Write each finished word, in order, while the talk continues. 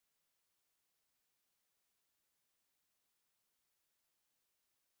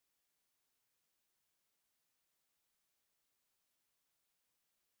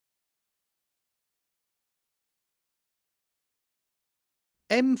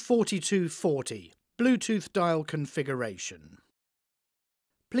M4240 Bluetooth dial configuration.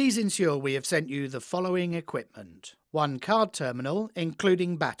 Please ensure we have sent you the following equipment: 1 card terminal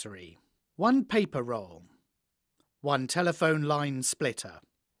including battery, 1 paper roll, 1 telephone line splitter,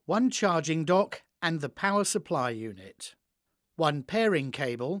 1 charging dock and the power supply unit, 1 pairing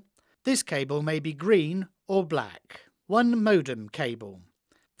cable, this cable may be green or black, 1 modem cable,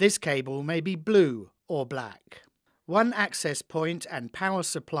 this cable may be blue or black, 1 access point and power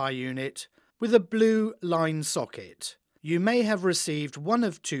supply unit with a blue line socket. You may have received one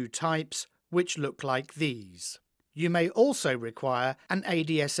of 2 types which look like these. You may also require an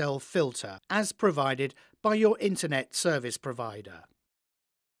ADSL filter as provided by your internet service provider.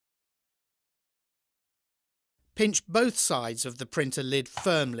 Pinch both sides of the printer lid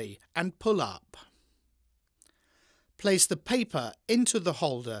firmly and pull up. Place the paper into the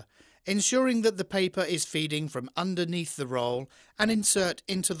holder, ensuring that the paper is feeding from underneath the roll, and insert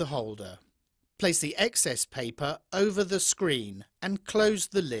into the holder. Place the excess paper over the screen and close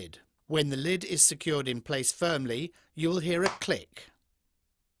the lid. When the lid is secured in place firmly, you will hear a click.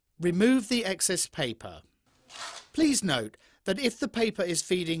 Remove the excess paper. Please note that if the paper is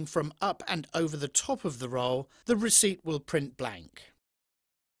feeding from up and over the top of the roll, the receipt will print blank.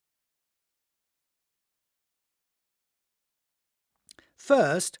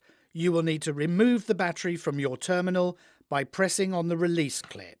 First, you will need to remove the battery from your terminal by pressing on the release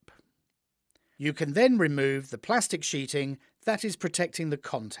clip. You can then remove the plastic sheeting that is protecting the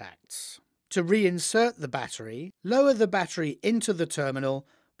contacts. To reinsert the battery, lower the battery into the terminal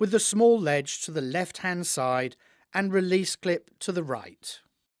with the small ledge to the left-hand side and release clip to the right.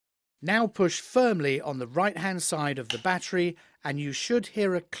 Now push firmly on the right-hand side of the battery and you should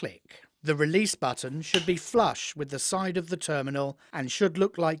hear a click. The release button should be flush with the side of the terminal and should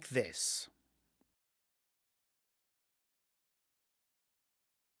look like this.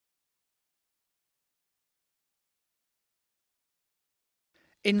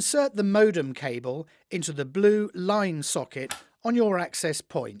 Insert the modem cable into the blue line socket on your access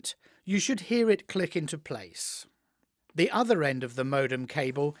point. You should hear it click into place. The other end of the modem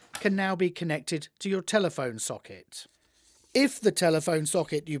cable can now be connected to your telephone socket. If the telephone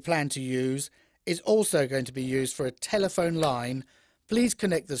socket you plan to use is also going to be used for a telephone line, please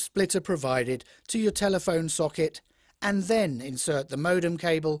connect the splitter provided to your telephone socket and then insert the modem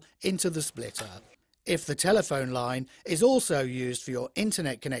cable into the splitter. If the telephone line is also used for your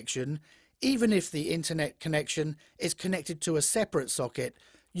internet connection, even if the internet connection is connected to a separate socket,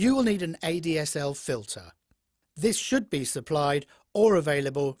 you will need an ADSL filter. This should be supplied or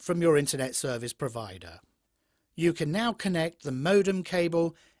available from your internet service provider. You can now connect the modem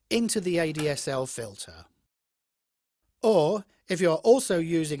cable into the ADSL filter. Or, if you are also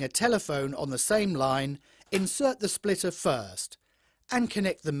using a telephone on the same line, insert the splitter first and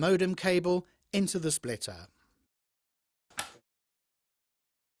connect the modem cable into the splitter.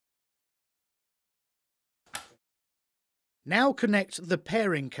 Now connect the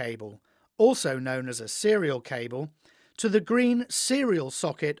pairing cable, also known as a serial cable, to the green serial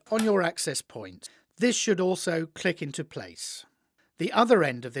socket on your access point. This should also click into place. The other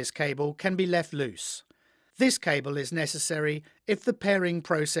end of this cable can be left loose. This cable is necessary if the pairing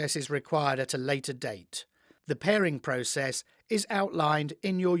process is required at a later date. The pairing process is outlined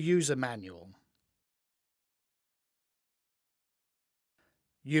in your user manual.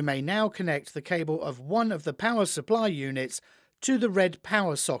 You may now connect the cable of one of the power supply units to the red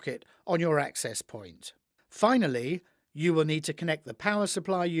power socket on your access point. Finally, you will need to connect the power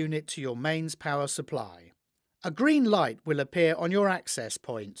supply unit to your mains power supply. A green light will appear on your access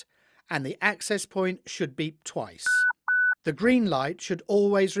point, and the access point should beep twice. The green light should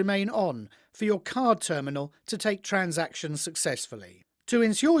always remain on for your card terminal to take transactions successfully. To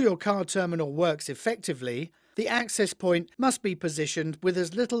ensure your card terminal works effectively, the access point must be positioned with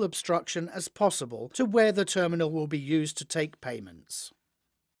as little obstruction as possible to where the terminal will be used to take payments.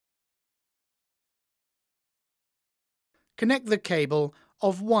 Connect the cable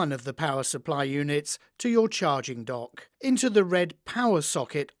of one of the power supply units to your charging dock into the red power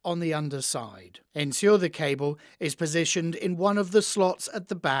socket on the underside. Ensure the cable is positioned in one of the slots at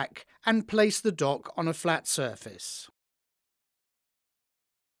the back and place the dock on a flat surface.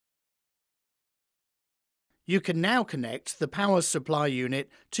 You can now connect the power supply unit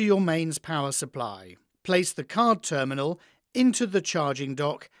to your mains power supply. Place the card terminal into the charging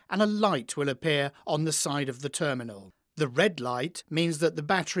dock and a light will appear on the side of the terminal. The red light means that the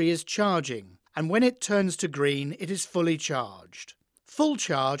battery is charging, and when it turns to green, it is fully charged. Full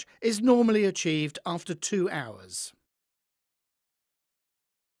charge is normally achieved after 2 hours.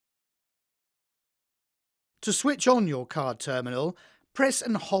 To switch on your card terminal, Press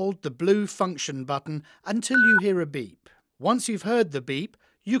and hold the blue function button until you hear a beep. Once you've heard the beep,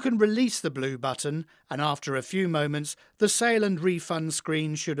 you can release the blue button, and after a few moments, the sale and refund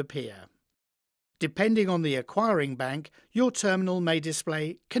screen should appear. Depending on the acquiring bank, your terminal may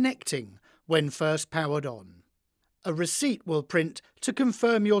display "Connecting" when first powered on. A receipt will print to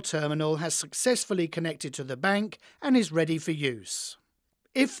confirm your terminal has successfully connected to the bank and is ready for use.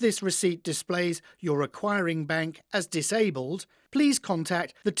 If this receipt displays your acquiring bank as disabled, please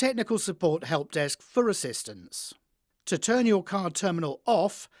contact the Technical Support Help Desk for assistance. To turn your card terminal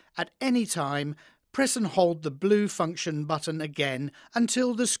off at any time, press and hold the blue function button again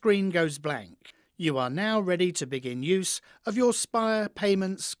until the screen goes blank. You are now ready to begin use of your Spire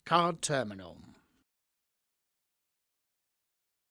Payments card terminal.